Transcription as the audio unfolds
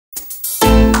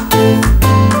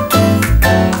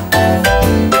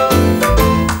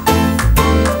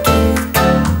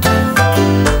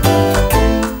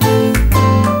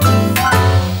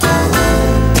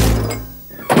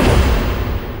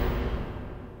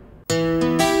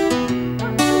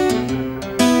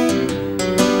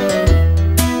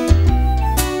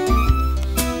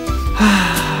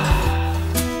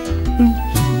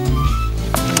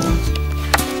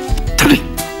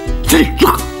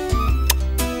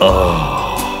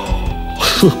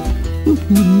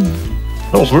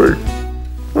S03.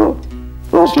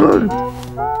 S03.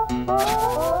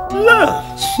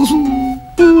 Yes.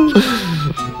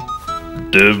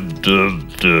 Dim, dim,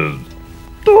 dim.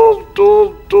 Dum, dum,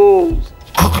 dum.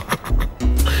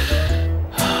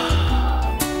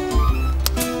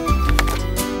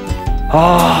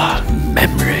 Ah,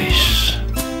 memories.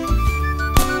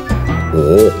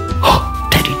 Oh,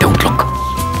 Teddy, don't look.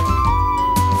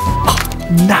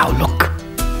 Now look.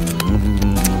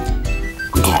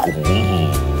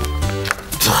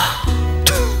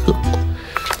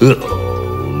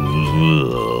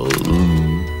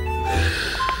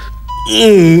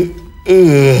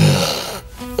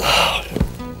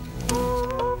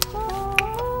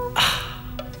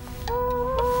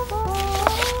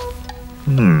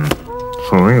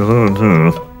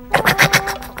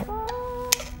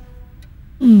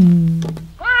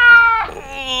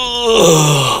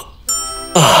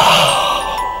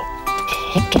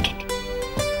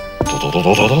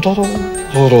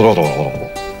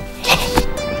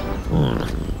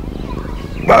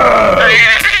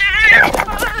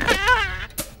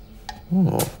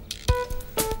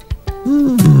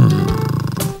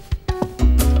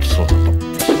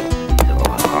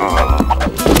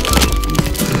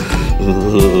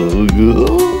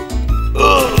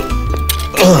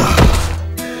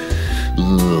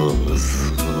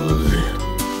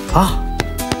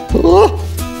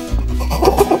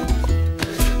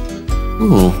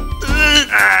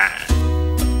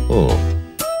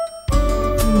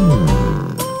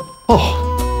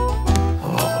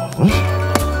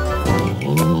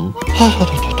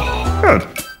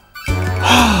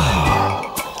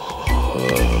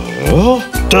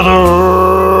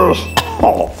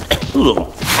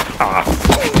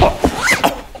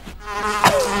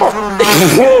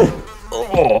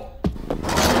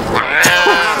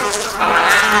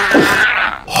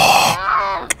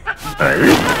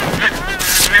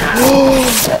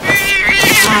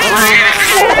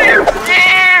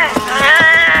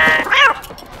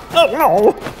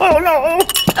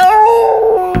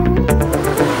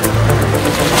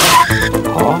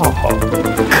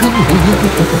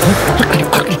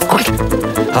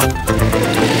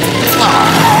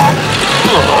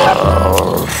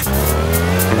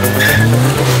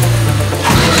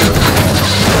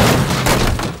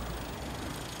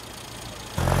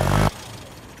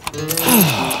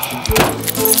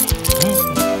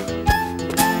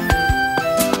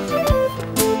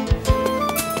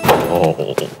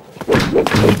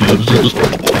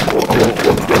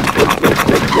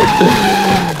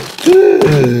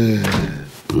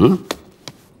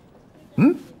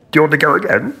 Do you want to go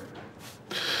again?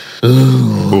 Oh,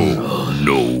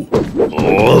 no.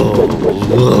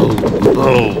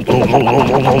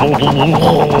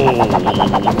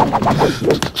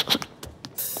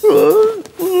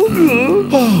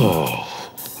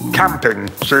 Camping,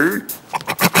 see?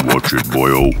 Watch it,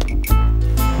 boyo.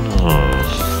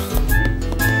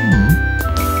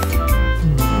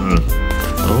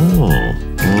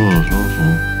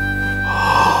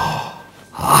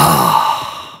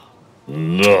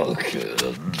 Look at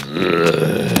this.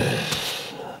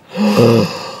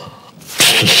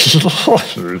 This is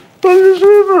alive.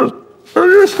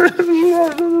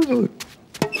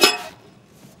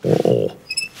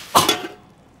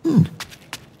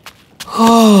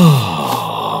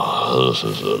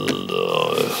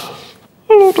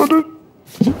 Hello, Daddy.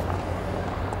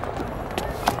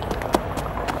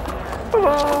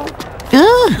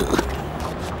 Hello.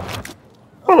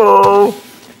 Hello.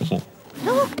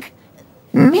 Look!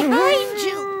 Behind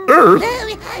you! There,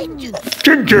 behind you!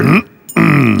 Chin Chin!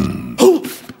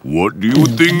 What do you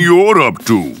think you're up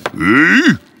to,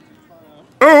 eh?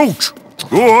 Ouch!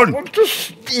 Go on!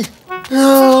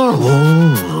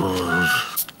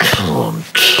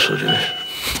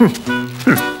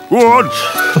 Go on!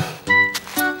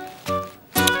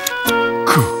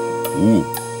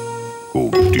 Oh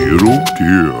dear, oh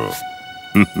dear.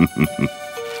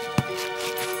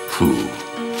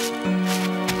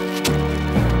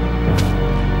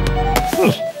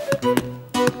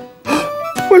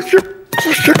 What's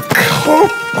your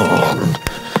coat on?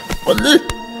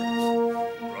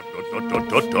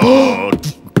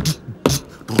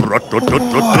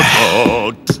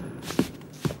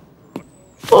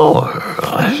 All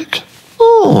right.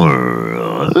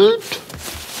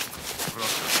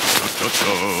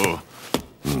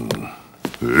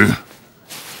 Eh?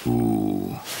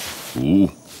 Ooh.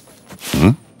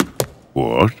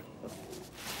 What?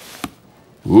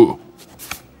 Oh.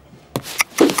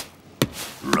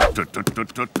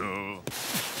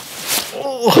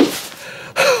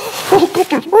 Oh,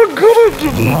 God,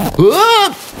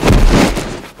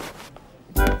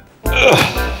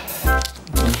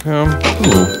 Sir?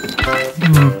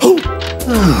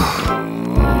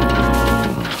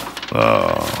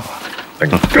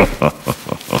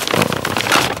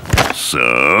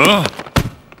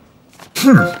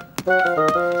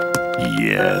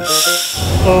 Yes.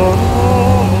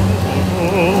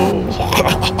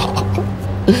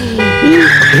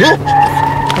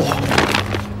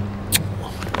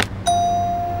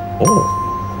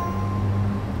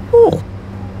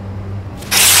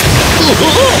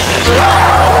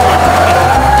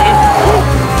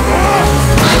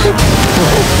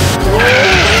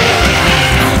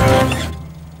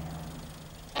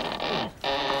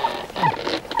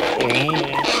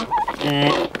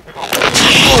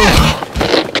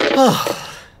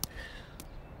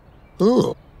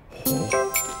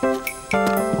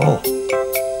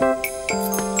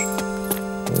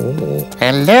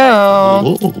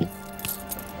 Hello.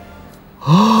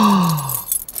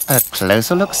 A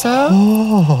closer look, sir?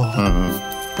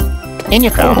 In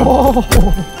you come.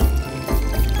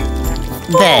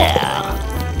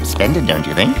 There. Splendid, don't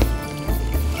you think?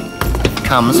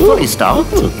 Comes fully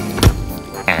stocked.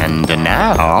 And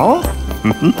now...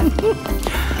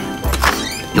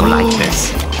 You'll like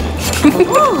this.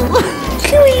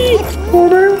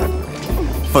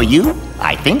 For you?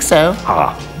 I think so.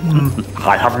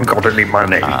 I haven't got any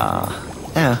money.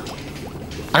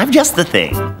 I'm just the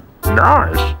thing.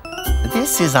 Nice.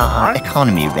 This is our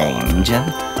economy range.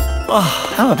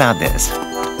 How about this?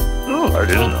 Oh, that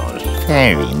is nice.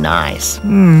 Very nice.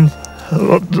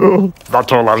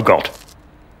 That's all I've got.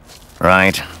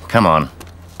 Right, come on.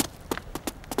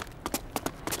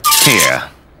 Here,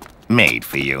 made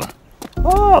for you.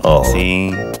 Oh.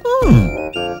 See?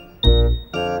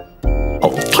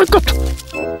 I'll take it.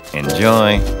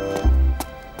 Enjoy.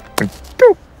 Thank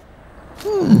you.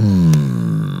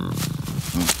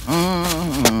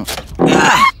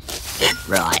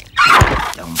 Right.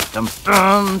 Dum, dum,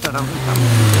 dum, dum, dum.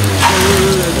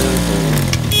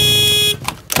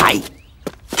 Aye.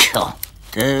 Go,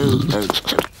 go, go.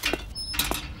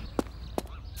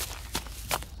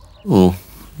 Oh.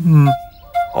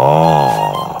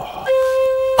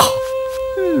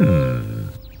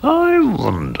 I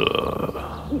wonder.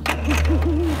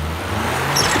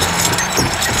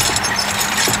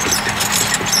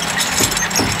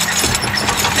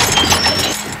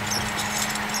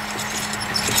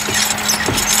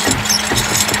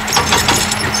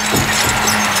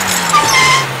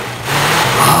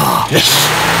 Yes.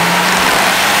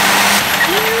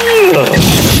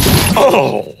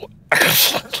 Oh,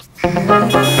 excellent.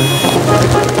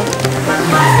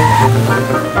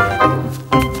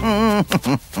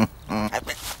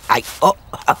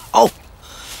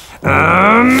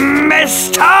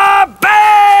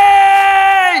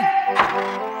 MrBean!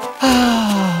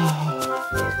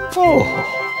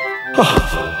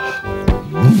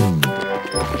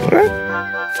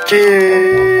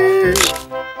 Cheers.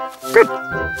 Good.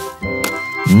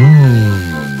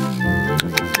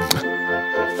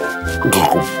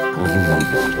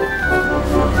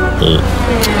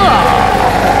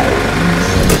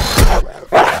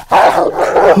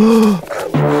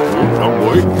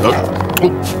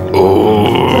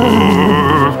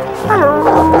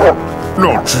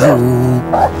 Not you.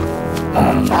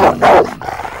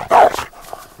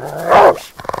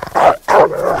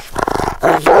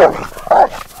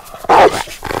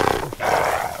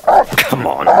 Come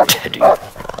on, Teddy.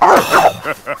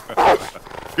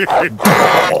 Hey,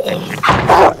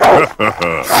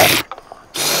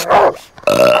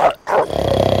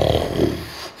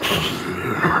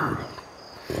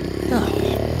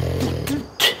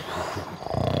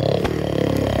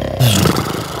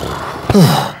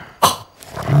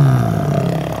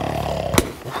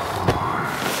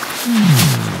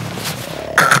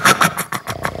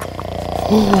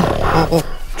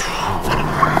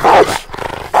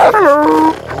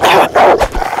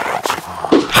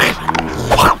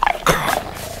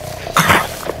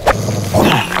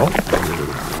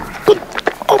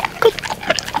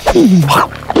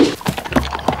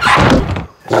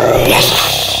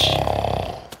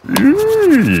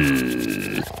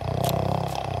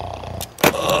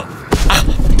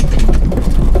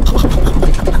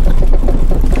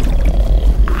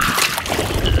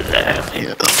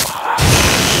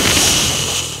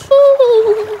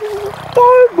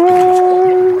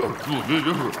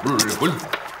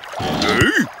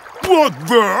 what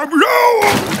the?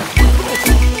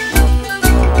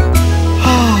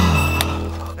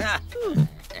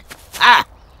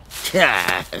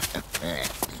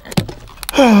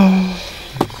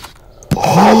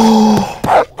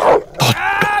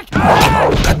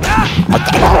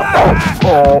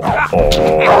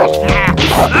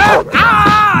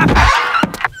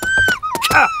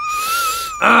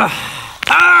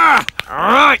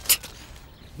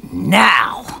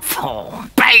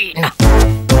 MrBean.